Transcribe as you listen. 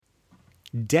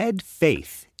Dead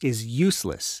faith is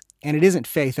useless, and it isn't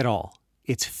faith at all.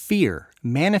 It's fear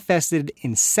manifested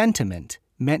in sentiment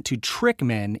meant to trick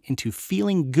men into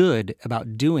feeling good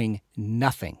about doing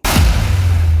nothing.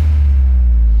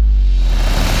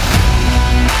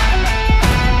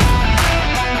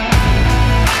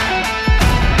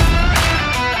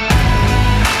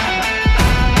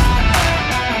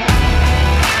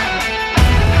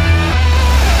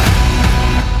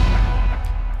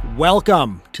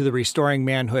 Welcome to the Restoring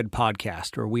Manhood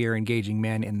podcast, where we are engaging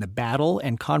men in the battle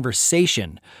and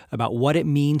conversation about what it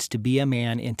means to be a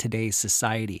man in today's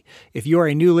society. If you are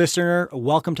a new listener,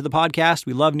 welcome to the podcast.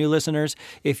 We love new listeners.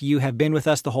 If you have been with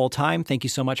us the whole time, thank you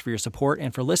so much for your support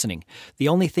and for listening. The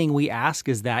only thing we ask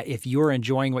is that if you're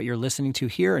enjoying what you're listening to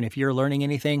here, and if you're learning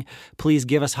anything, please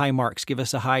give us high marks. Give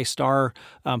us a high star,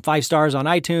 5 stars on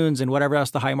iTunes and whatever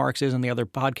else the high marks is on the other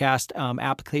podcast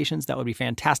applications. That would be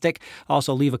fantastic.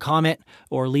 Also, leave a comment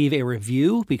or leave a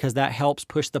review, because that helps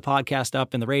push the podcast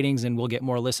up in the ratings and we'll get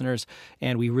more listeners.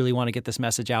 And we really want to get this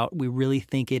message out. We really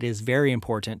think it is very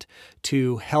important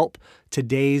to help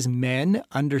today's men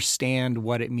understand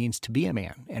what it means to be a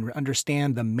man and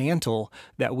understand the mantle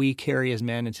that we carry as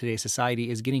men in today's society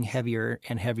is getting heavier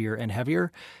and heavier and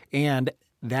heavier. And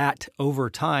that over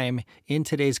time in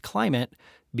today's climate,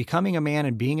 becoming a man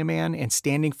and being a man and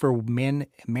standing for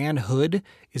manhood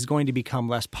is going to become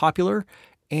less popular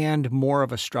and more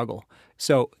of a struggle.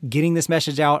 So getting this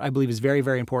message out, I believe, is very,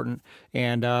 very important.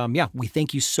 And we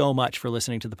thank you so much for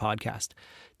listening to the podcast.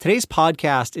 Today's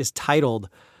podcast is titled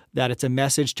that it's a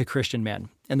message to Christian men.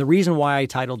 And the reason why I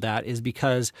titled that is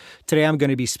because today I'm going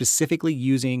to be specifically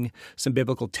using some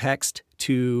biblical text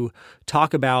to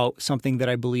talk about something that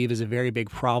I believe is a very big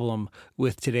problem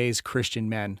with today's Christian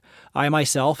men. I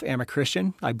myself am a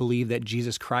Christian. I believe that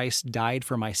Jesus Christ died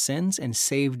for my sins and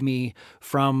saved me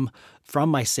from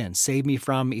my sins, saved me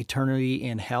from eternity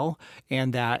in hell,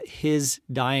 and that his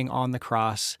dying on the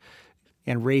cross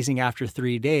and raising after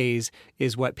 3 days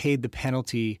is what paid the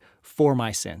penalty for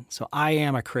my sin. So I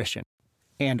am a Christian.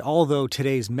 And although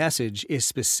today's message is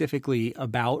specifically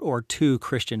about or to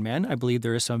Christian men, I believe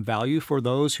there is some value for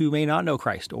those who may not know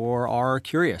Christ or are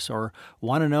curious or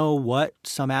want to know what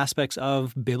some aspects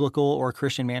of biblical or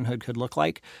Christian manhood could look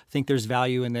like. I think there's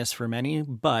value in this for many,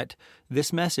 but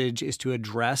this message is to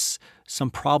address some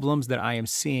problems that I am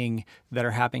seeing that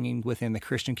are happening within the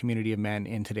Christian community of men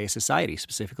in today's society,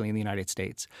 specifically in the United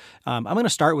States. I'm going to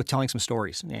start with telling some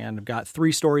stories, and I've got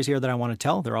 3 stories here that I want to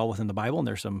tell. They're all within the Bible, and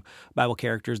there's some Bible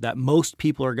characters that most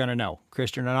people are going to know,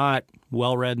 Christian or not,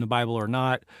 well-read in the Bible or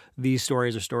not. These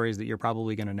stories are stories that you're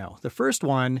probably going to know. The first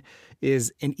one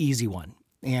is an easy one,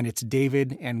 and it's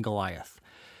David and Goliath.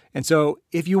 And so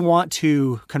if you want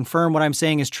to confirm what I'm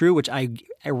saying is true, which I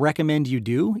recommend you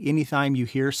do, anytime you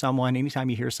hear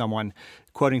someone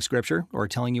quoting scripture or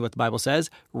telling you what the Bible says,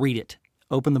 read it.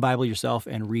 Open the Bible yourself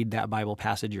and read that Bible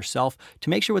passage yourself to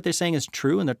make sure what they're saying is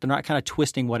true and that they're not kind of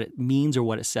twisting what it means or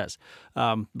what it says.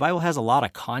 The Bible has a lot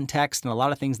of context and a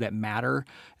lot of things that matter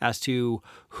as to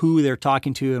who they're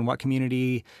talking to and what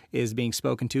community is being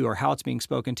spoken to or how it's being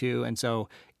spoken to. And so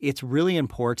it's really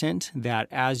important that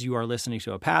as you are listening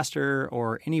to a pastor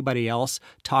or anybody else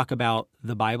talk about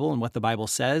the Bible and what the Bible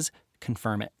says,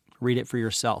 confirm it. Read it for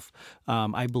yourself.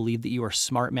 I believe that you are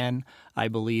smart men. I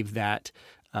believe that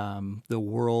the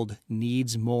world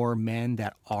needs more men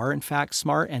that are in fact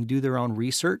smart and do their own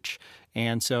research.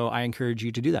 And so I encourage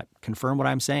you to do that. Confirm what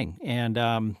I'm saying.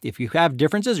 And if you have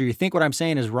differences or you think what I'm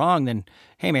saying is wrong, then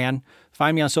hey man,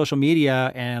 find me on social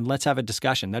media and let's have a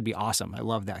discussion. That'd be awesome. I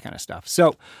love that kind of stuff.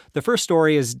 So the first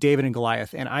story is David and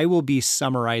Goliath. And I will be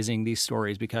summarizing these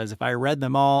stories because if I read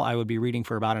them all, I would be reading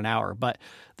for about an hour. But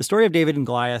the story of David and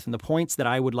Goliath and the points that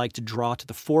I would like to draw to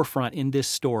the forefront in this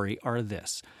story are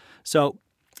this. So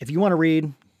if you want to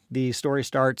read, the story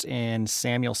starts in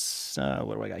Samuel,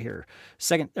 what do I got here?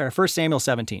 1 Samuel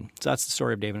 17. So that's the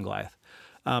story of David and Goliath.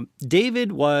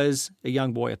 David was a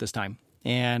young boy at this time,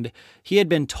 and he had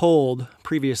been told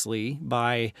previously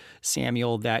by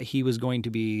Samuel that he was going to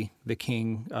be the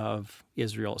king of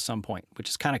Israel at some point, which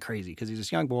is kind of crazy because he's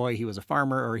this young boy. He was a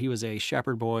farmer or he was a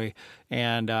shepherd boy,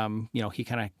 and he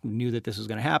kind of knew that this was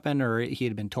going to happen, or he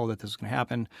had been told that this was going to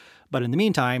happen. But in the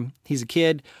meantime, he's a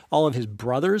kid. All of his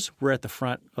brothers were at the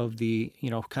front of the,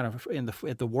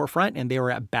 at the war front, and they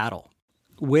were at battle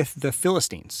with the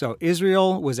Philistines. So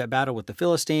Israel was at battle with the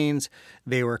Philistines.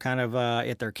 They were kind of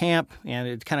at their camp, and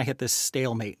it kind of hit this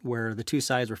stalemate where the two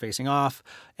sides were facing off.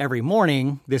 Every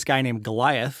morning, this guy named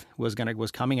Goliath was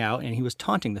coming out, and he was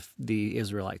taunting the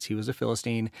Israelites. He was a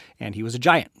Philistine, and he was a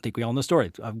giant. I think we all know the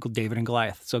story of David and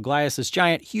Goliath. So Goliath's this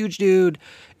giant, huge dude,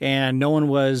 and no one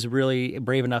was really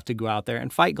brave enough to go out there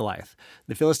and fight Goliath.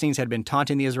 The Philistines had been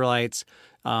taunting the Israelites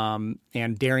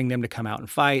and daring them to come out and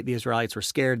fight. The Israelites were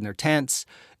scared in their tents,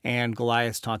 and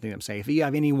Goliath's taunting them, saying, if you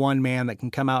have any one man that can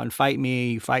come out and fight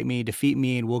me, defeat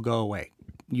me, and we'll go away.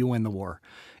 You win the war.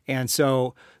 And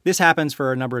so this happens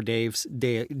for a number of days,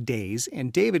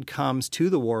 and David comes to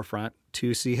the war front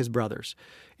to see his brothers.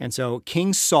 And so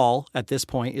King Saul at this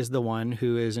point is the one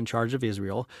who is in charge of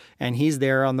Israel, and he's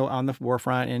there on the war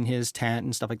front in his tent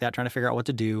and stuff like that, trying to figure out what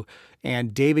to do.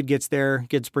 And David gets there,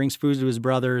 brings food to his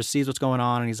brothers, sees what's going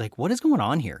on, and he's like, "What is going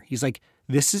on here?" He's like,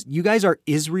 "You guys are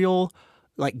Israel,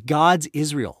 like God's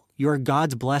Israel. You are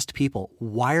God's blessed people.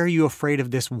 Why are you afraid of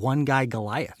this one guy,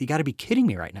 Goliath? You got to be kidding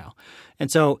me right now."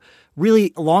 And so,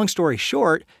 really, long story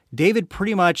short, David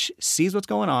pretty much sees what's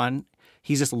going on.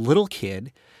 He's this little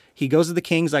kid. He goes to the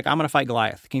king's like, "I'm going to fight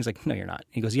Goliath." The king's like, "No, you're not."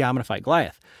 He goes, "Yeah, I'm going to fight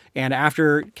Goliath." And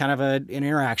after kind of an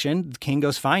interaction, the king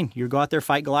goes, "Fine, you go out there,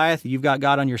 fight Goliath. You've got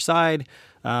God on your side.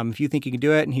 If you think you can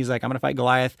do it." And he's like, "I'm going to fight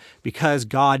Goliath because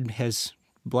God has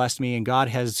blessed me and God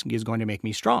is going to make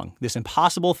me strong. This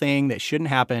impossible thing that shouldn't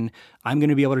happen, I'm going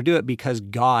to be able to do it because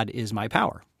God is my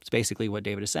power." It's basically what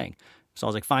David is saying. So I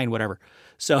was like, fine, whatever.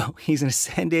 So he's going to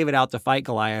send David out to fight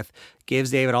Goliath, gives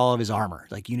David all of his armor.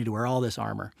 Like, you need to wear all this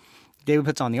armor. David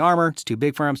puts on the armor. It's too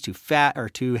big for him. It's too fat or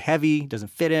too heavy. Doesn't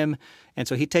fit him. And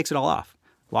so he takes it all off,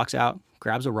 walks out,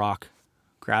 grabs a rock,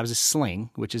 grabs a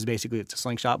sling, which is basically, it's a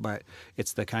slingshot, but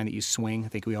it's the kind that you swing. I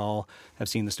think we all have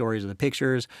seen the stories of the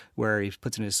pictures where he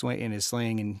puts it in his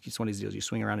sling, and it's one of these deals you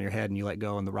swing around in your head and you let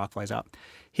go and the rock flies out.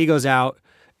 He goes out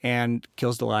and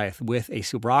kills Goliath with a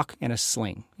rock and a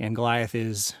sling. And Goliath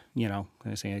is, I'm going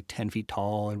to say like 10 feet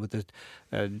tall and with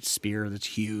a spear that's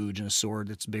huge and a sword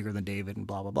that's bigger than David and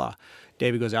blah, blah, blah.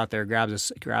 David goes out there,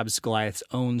 grabs Goliath's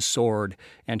own sword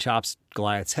and chops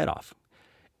Goliath's head off.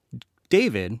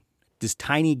 David, this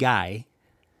tiny guy,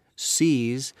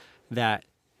 sees that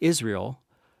Israel,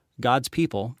 God's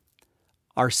people,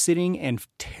 are sitting and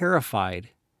terrified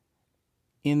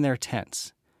in their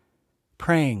tents,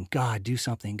 praying, "God, do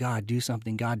something, God, do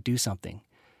something, God, do something."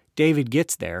 David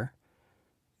gets there.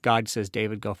 God says,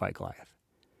 "David, go fight Goliath."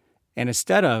 And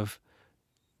instead of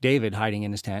David hiding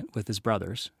in his tent with his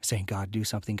brothers, saying, "God, do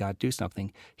something, God, do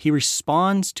something," he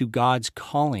responds to God's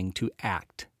calling to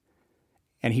act.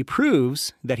 And he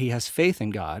proves that he has faith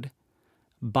in God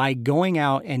by going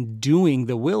out and doing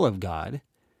the will of God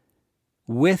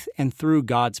with and through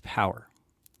God's power.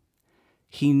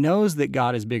 He knows that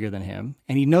God is bigger than him,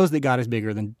 and he knows that God is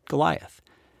bigger than Goliath.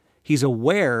 He's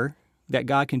aware that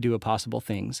God can do impossible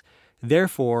things.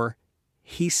 Therefore,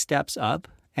 he steps up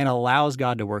and allows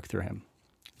God to work through him.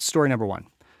 Story number one.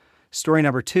 Story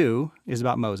number two is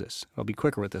about Moses. I'll be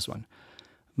quicker with this one.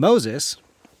 Moses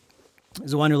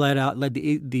is the one who led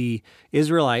the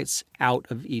Israelites out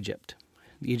of Egypt.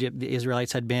 The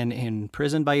Israelites had been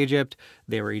imprisoned by Egypt.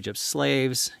 They were Egypt's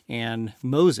slaves, and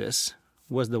Moses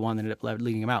was the one that ended up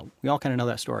leading them out. We all kind of know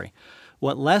that story.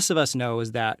 What less of us know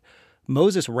is that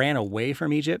Moses ran away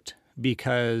from Egypt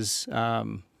because,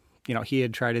 he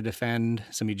had tried to defend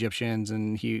some Egyptians,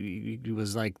 and he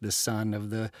was like the son of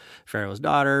the Pharaoh's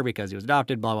daughter because he was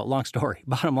adopted, blah, blah, long story.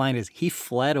 Bottom line is he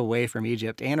fled away from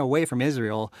Egypt and away from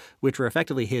Israel, which were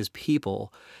effectively his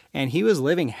people, and he was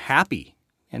living happy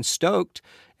and stoked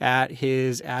at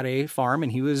a farm,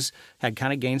 and he had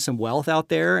kind of gained some wealth out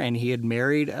there, and he had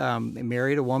married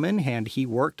a woman, and he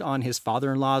worked on his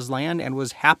father-in-law's land and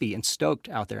was happy and stoked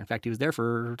out there. In fact, he was there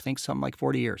for, I think, something like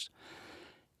 40 years.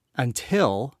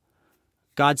 Until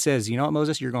God says, "You know what,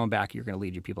 Moses, you're going back. You're going to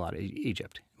lead your people out of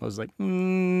Egypt." Moses is like,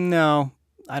 "No,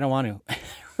 I don't want to.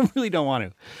 I really don't want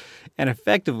to." And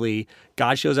effectively,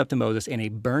 God shows up to Moses in a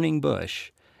burning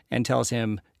bush and tells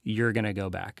him, "You're going to go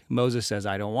back." Moses says,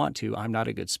 "I don't want to. I'm not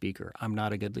a good speaker. I'm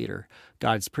not a good leader."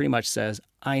 God pretty much says,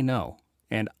 "I know,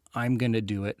 and I'm going to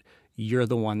do it. You're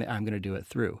the one that I'm going to do it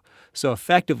through." So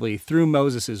effectively, through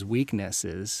Moses'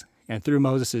 weaknesses and through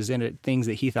Moses' things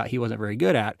that he thought he wasn't very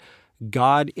good at,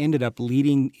 God ended up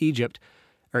leading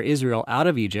Israel out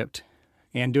of Egypt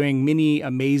and doing many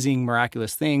amazing,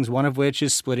 miraculous things, one of which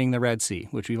is splitting the Red Sea,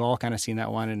 which we've all kind of seen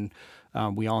that one,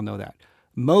 and we all know that.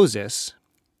 Moses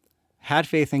had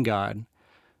faith in God,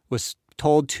 was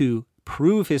told to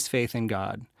prove his faith in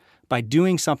God by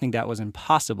doing something that was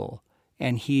impossible,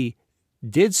 and he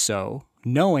did so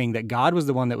knowing that God was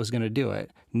the one that was going to do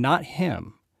it, not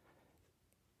him.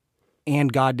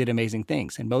 and God did amazing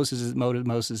things. And Moses,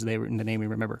 they were in the name we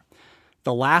remember.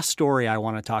 The last story I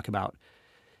want to talk about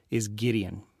is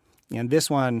Gideon. And this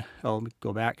one, let me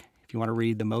go back. If you want to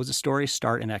read the Moses story,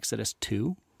 start in Exodus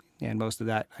 2. And most of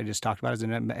that I just talked about is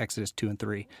in Exodus 2 and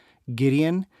 3.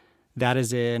 Gideon, that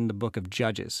is in the book of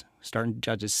Judges. Start in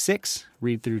Judges 6,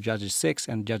 read through Judges 6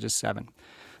 and Judges 7.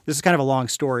 This is kind of a long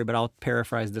story, but I'll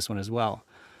paraphrase this one as well.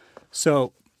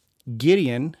 So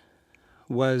Gideon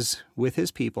was with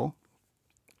his people,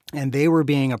 and they were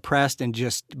being oppressed, and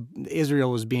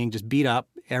Israel was being just beat up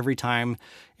every time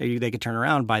they could turn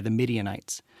around by the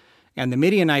Midianites. And the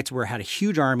Midianites had a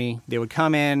huge army. They would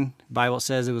come in. The Bible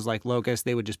says it was like locusts.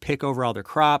 They would just pick over all their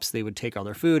crops. They would take all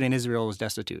their food, and Israel was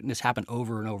destitute. And this happened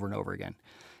over and over and over again.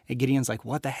 And Gideon's like,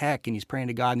 what the heck? And he's praying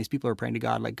to God, and these people are praying to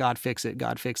God, like, God, fix it,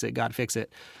 God, fix it, God, fix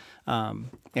it. And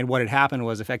what had happened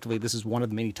was effectively this is one of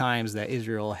the many times that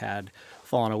Israel had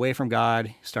fallen away from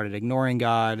God, started ignoring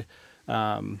God,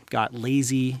 got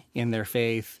lazy in their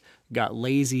faith, got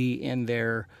lazy in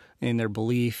their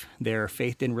belief. Their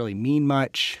faith didn't really mean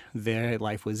much. Their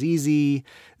life was easy.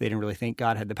 They didn't really think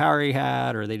God had the power he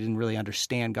had, or they didn't really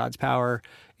understand God's power.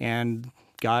 And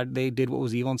they did what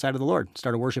was evil inside of the Lord.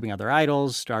 Started worshiping other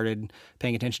idols, started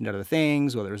paying attention to other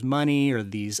things, whether it was money or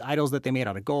these idols that they made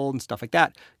out of gold and stuff like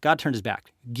that. God turned his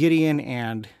back. Gideon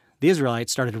and the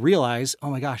Israelites started to realize,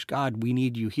 oh my gosh, God, we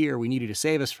need you here. We need you to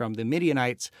save us from the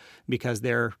Midianites because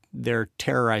they're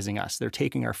terrorizing us. They're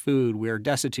taking our food. We're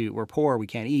destitute. We're poor. We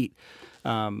can't eat.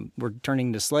 We're turning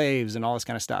into slaves and all this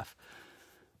kind of stuff.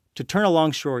 To turn a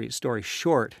long story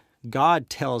short, God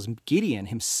tells Gideon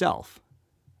himself,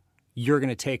 you're going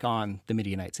to take on the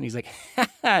Midianites. And he's like,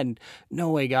 no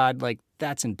way, God. Like,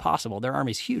 that's impossible. Their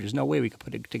army's huge. There's no way we could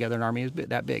put together an army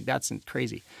that big. That's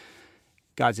crazy.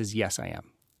 God says, yes, I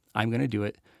am. I'm going to do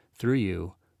it through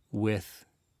you with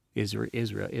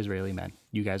Israeli men.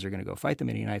 You guys are going to go fight the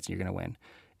Midianites and you're going to win.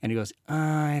 And he goes,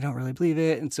 I don't really believe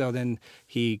it. And so then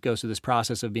he goes through this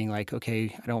process of being like,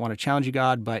 okay, I don't want to challenge you,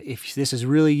 God, but if this is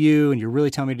really you and you're really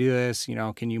telling me to do this,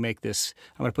 can you make this,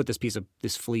 I'm going to put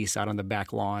this fleece out on the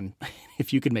back lawn.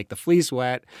 If you could make the fleece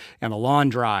wet and the lawn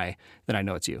dry, then I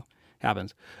know it's you.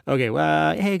 Happens. Okay,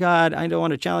 well, hey, God, I don't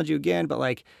want to challenge you again,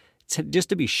 but just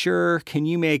to be sure, can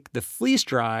you make the fleece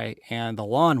dry and the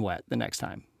lawn wet the next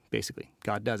time? Basically,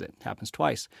 God does it. It happens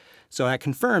twice. So that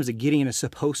confirms that Gideon is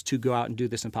supposed to go out and do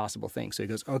this impossible thing. So he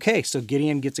goes, okay. So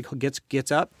Gideon gets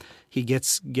up. He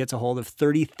gets a hold of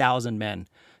 30,000 men.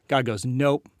 God goes,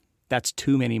 nope, that's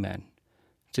too many men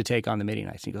to take on the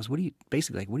Midianites. And he goes, what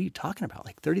are you talking about?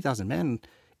 30,000 men,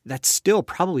 that's still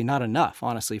probably not enough,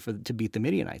 honestly, to beat the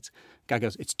Midianites. God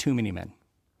goes, it's too many men,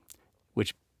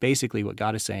 which basically what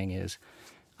God is saying is,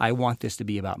 I want this to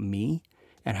be about me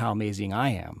and how amazing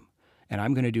I am. And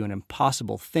I'm going to do an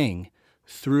impossible thing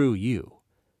through you.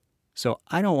 So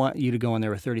I don't want you to go in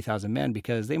there with 30,000 men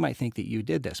because they might think that you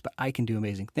did this, but I can do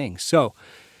amazing things. So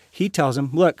he tells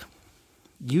them, look,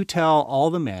 you tell all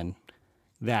the men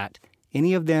that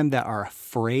any of them that are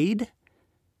afraid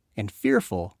and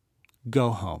fearful,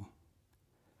 go home.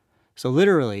 So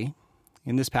literally,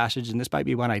 in this passage, and this might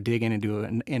be one I dig in and do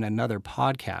in another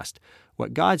podcast,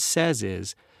 what God says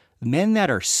is, men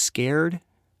that are scared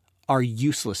are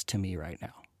useless to me right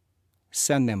now.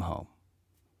 Send them home.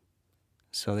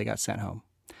 So they got sent home.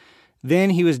 Then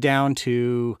he was down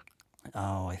to,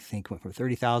 I think went from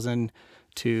 30,000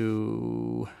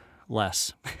 to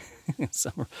less.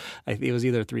 It was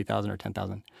either 3,000 or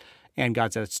 10,000. And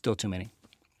God said, it's still too many.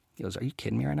 He goes, are you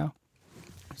kidding me right now?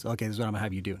 So, okay, this is what I'm going to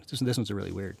have you do. This one's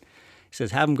really weird. He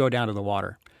says, have them go down to the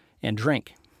water and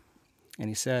drink. And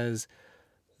he says,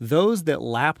 those that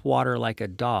lap water like a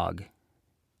dog,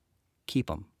 keep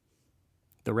them.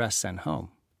 The rest send home.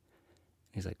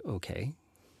 He's like, okay.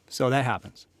 So that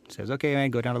happens. He says, okay,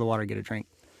 man, go down to the water, get a drink.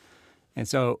 And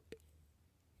so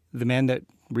the men that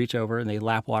reach over and they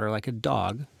lap water like a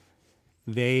dog,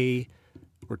 they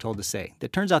were told to say,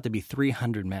 that turns out to be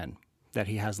 300 men that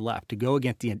he has left to go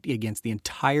against the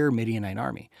entire Midianite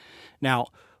army. Now,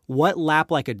 what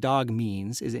lap like a dog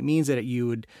means is it means that you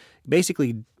would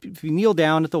basically, if you kneel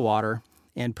down at the water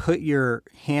and put your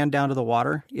hand down to the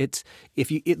water,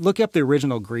 look up the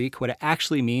original Greek, what it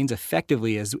actually means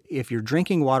effectively is if you're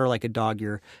drinking water like a dog,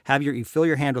 you fill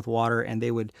your hand with water and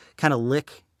they would kind of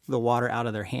lick the water out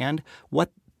of their hand.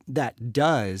 What that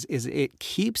does is it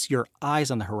keeps your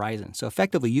eyes on the horizon. So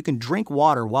effectively, you can drink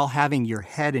water while having your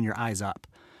head and your eyes up.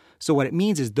 So what it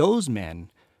means is those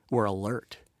men were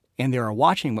alert and they were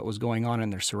watching what was going on in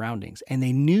their surroundings, and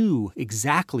they knew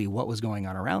exactly what was going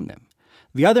on around them.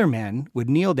 The other men would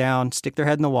kneel down, stick their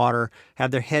head in the water, have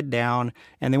their head down,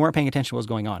 and they weren't paying attention to what was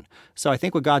going on. So I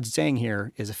think what God's saying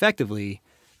here is effectively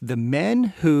The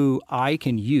men who I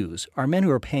can use are men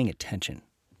who are paying attention,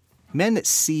 men that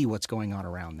see what's going on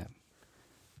around them.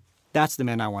 That's the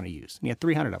men I want to use. And he had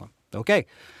 300 of them. Okay.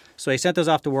 So he sent those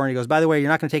off to war, and he goes, by the way, you're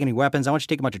not going to take any weapons. I want you to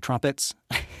take a bunch of trumpets.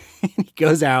 He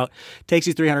goes out, takes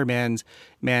these 300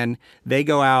 men. They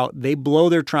go out, they blow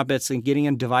their trumpets, and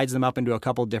Gideon divides them up into a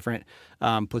couple different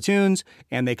platoons,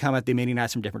 and they come at the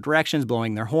Midianites from different directions,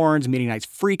 blowing their horns. Midianites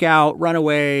freak out, run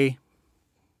away.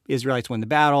 Israelites win the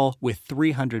battle with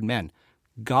 300 men.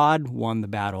 God won the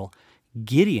battle.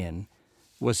 Gideon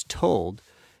was told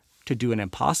to do an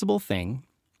impossible thing.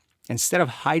 Instead of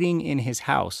hiding in his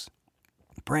house,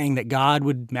 praying that God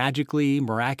would magically,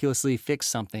 miraculously fix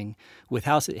something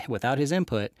without his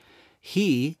input,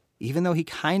 he, even though he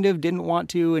kind of didn't want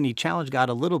to and he challenged God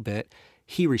a little bit,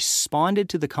 he responded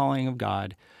to the calling of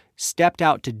God, stepped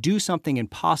out to do something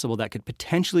impossible that could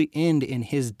potentially end in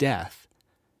his death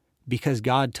because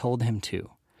God told him to.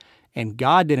 And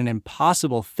God did an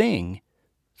impossible thing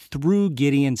through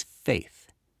Gideon's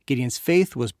faith. Gideon's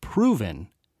faith was proven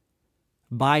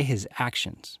by his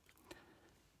actions.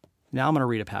 Now I'm going to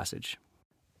read a passage.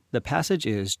 The passage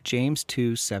is James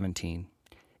 2:17.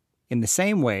 In the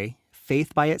same way,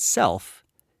 faith by itself,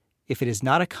 if it is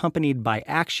not accompanied by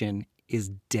action, is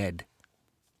dead.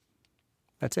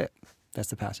 That's it. That's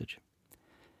the passage.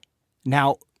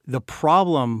 Now, the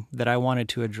problem that I wanted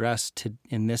to address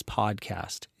in this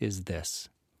podcast is this.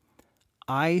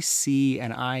 I see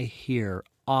and I hear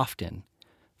often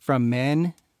from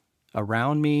men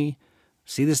around me,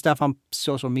 see this stuff on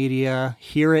social media,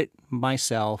 hear it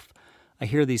myself. I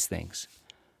hear these things.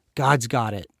 God's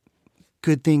got it.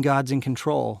 Good thing God's in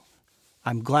control.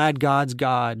 I'm glad God's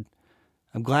God.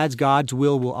 I'm glad God's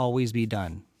will always be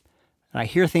done. And I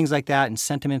hear things like that and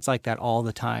sentiments like that all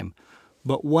the time.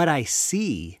 But what I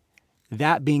see,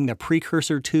 that being the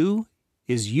precursor to,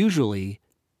 is usually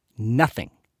nothing.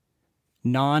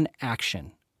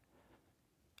 Non-action.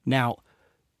 Now,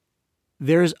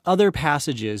 there's other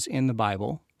passages in the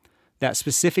Bible that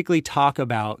specifically talk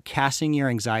about casting your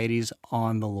anxieties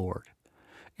on the Lord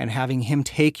and having him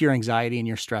take your anxiety and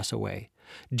your stress away.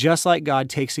 Just like God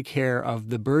takes care of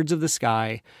the birds of the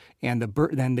sky and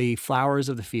the flowers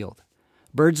of the field.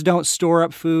 Birds don't store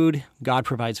up food. God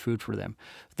provides food for them.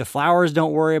 The flowers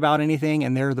don't worry about anything,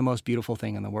 and they're the most beautiful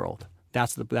thing in the world.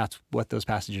 That's what those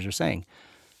passages are saying.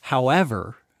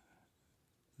 However,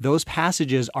 those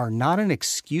passages are not an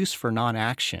excuse for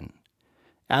non-action,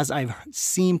 as I've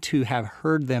seemed to have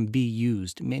heard them be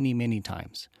used many, many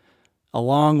times,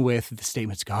 along with the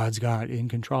statements, God's got in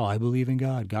control. I believe in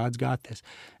God. God's got this.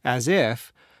 As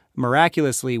if,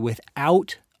 miraculously,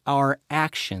 without our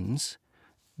actions,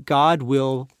 God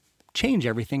will change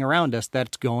everything around us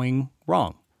that's going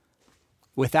wrong.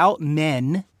 Without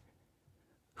men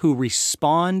who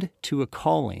respond to a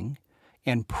calling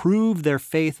and prove their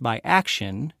faith by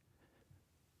action,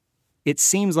 it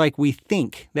seems like we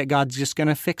think that God's just going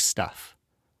to fix stuff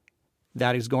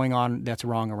that is going on that's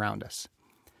wrong around us.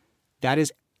 That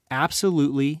is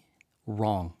absolutely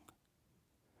wrong.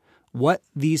 What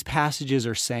these passages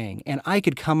are saying, and I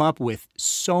could come up with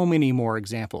so many more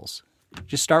examples.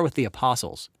 Just start with the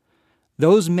apostles.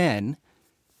 Those men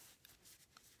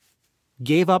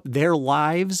gave up their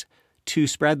lives to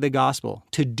spread the gospel,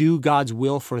 to do God's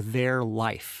will for their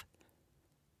life.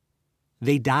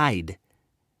 They died.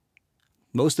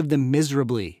 Most of them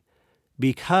miserably,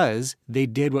 because they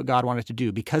did what God wanted to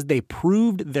do, because they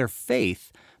proved their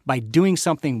faith by doing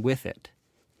something with it.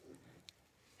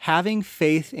 Having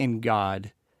faith in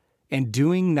God and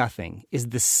doing nothing is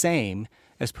the same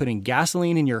as putting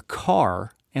gasoline in your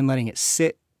car and letting it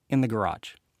sit in the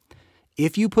garage.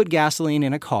 If you put gasoline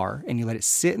in a car and you let it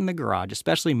sit in the garage,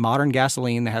 especially modern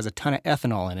gasoline that has a ton of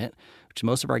ethanol in it, which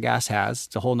most of our gas has.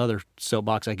 It's a whole nother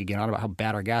soapbox I could get on about how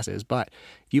bad our gas is. But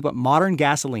if you put modern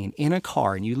gasoline in a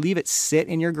car and you leave it sit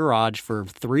in your garage for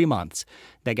 3 months,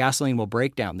 that gasoline will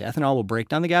break down. The ethanol will break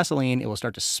down the gasoline. It will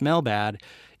start to smell bad.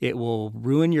 It will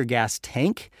ruin your gas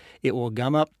tank. It will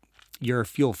gum up your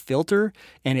fuel filter,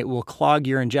 and it will clog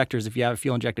your injectors. If you have a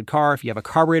fuel-injected car, if you have a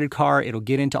carbureted car, it'll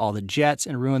get into all the jets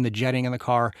and ruin the jetting in the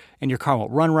car, and your car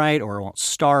won't run right, or it won't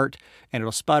start, and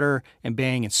it'll sputter and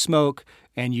bang and smoke.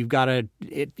 And you've got to,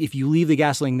 if you leave the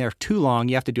gasoline there too long,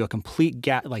 you have to do a complete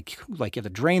like you have to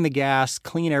drain the gas,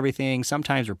 clean everything,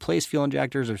 sometimes replace fuel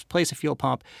injectors or replace a fuel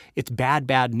pump. It's bad,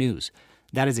 bad news.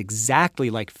 That is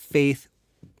exactly like faith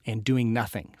and doing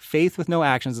nothing. Faith with no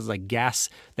actions is like gas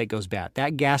that goes bad.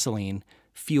 That gasoline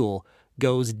fuel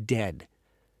goes dead.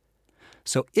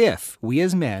 So if we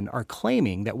as men are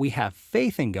claiming that we have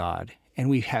faith in God and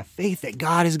we have faith that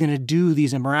God is going to do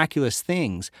these miraculous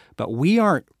things, but we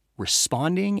aren't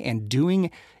responding and doing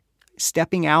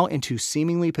stepping out into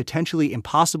seemingly potentially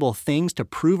impossible things to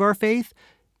prove our faith,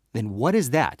 then what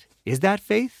is that? Is that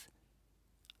faith?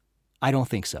 I don't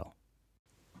think so.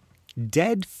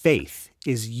 Dead faith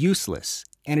is useless,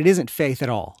 and it isn't faith at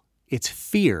all. It's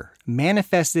fear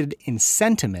manifested in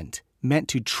sentiment meant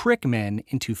to trick men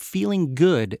into feeling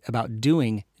good about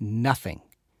doing nothing.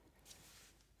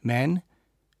 Men,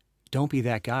 don't be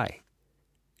that guy.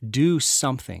 Do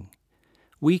something.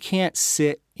 We can't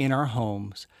sit in our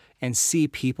homes and see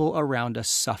people around us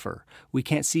suffer. We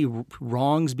can't see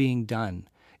wrongs being done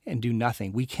and do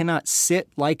nothing. We cannot sit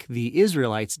like the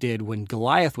Israelites did when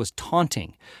Goliath was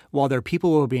taunting, while their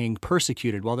people were being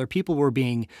persecuted, while their people were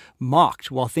being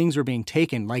mocked, while things were being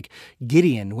taken, like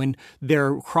Gideon, when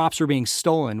their crops were being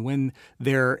stolen, when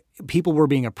their people were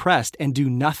being oppressed, and do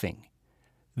nothing.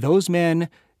 Those men,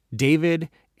 David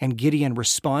and Gideon,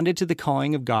 responded to the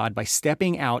calling of God by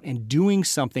stepping out and doing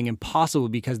something impossible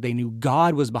because they knew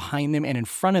God was behind them and in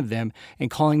front of them and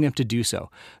calling them to do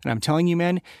so. And I'm telling you,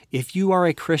 men, if you are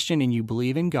a Christian and you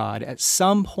believe in God, at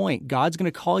some point, God's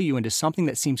going to call you into something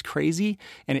that seems crazy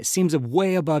and it seems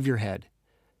way above your head.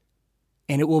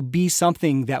 And it will be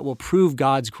something that will prove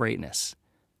God's greatness.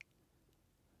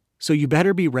 So you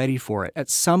better be ready for it. At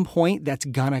some point, that's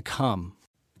going to come.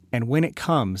 And when it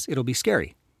comes, it'll be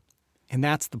scary. And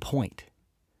that's the point.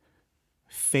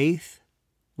 Faith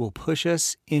will push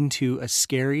us into a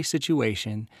scary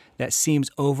situation that seems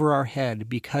over our head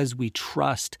because we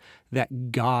trust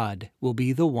that God will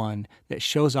be the one that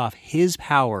shows off His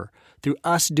power through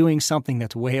us doing something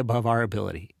that's way above our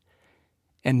ability.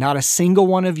 And not a single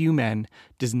one of you men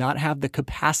does not have the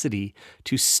capacity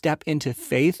to step into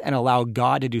faith and allow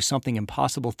God to do something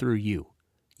impossible through you.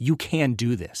 You can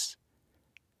do this.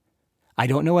 I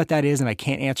don't know what that is, and I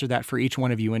can't answer that for each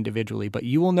one of you individually, but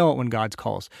you will know it when God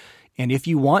calls. And if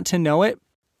you want to know it,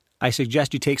 I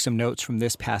suggest you take some notes from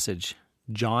this passage,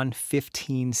 John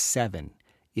 15:7.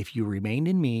 If you remain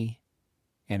in me,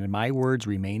 and my words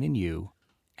remain in you,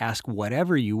 ask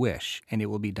whatever you wish, and it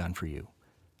will be done for you.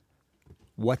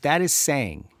 What that is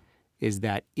saying is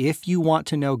that if you want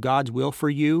to know God's will for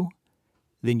you,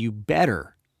 then you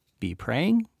better be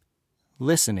praying,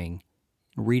 listening,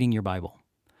 and reading your Bible.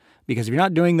 Because if you're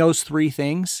not doing those three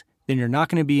things, then you're not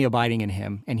going to be abiding in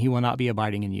Him, and He will not be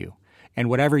abiding in you. And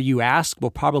whatever you ask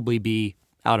will probably be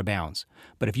out of bounds.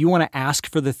 But if you want to ask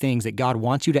for the things that God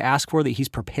wants you to ask for, that He's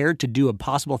prepared to do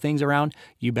impossible things around,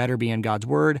 you better be in God's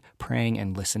Word, praying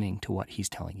and listening to what He's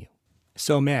telling you.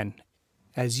 So men,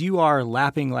 as you are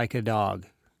lapping like a dog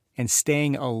and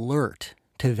staying alert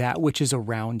to that which is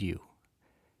around you,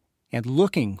 and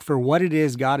looking for what it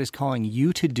is God is calling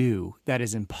you to do that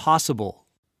is impossible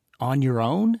on your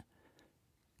own,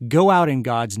 go out in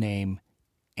God's name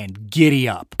and giddy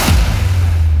up.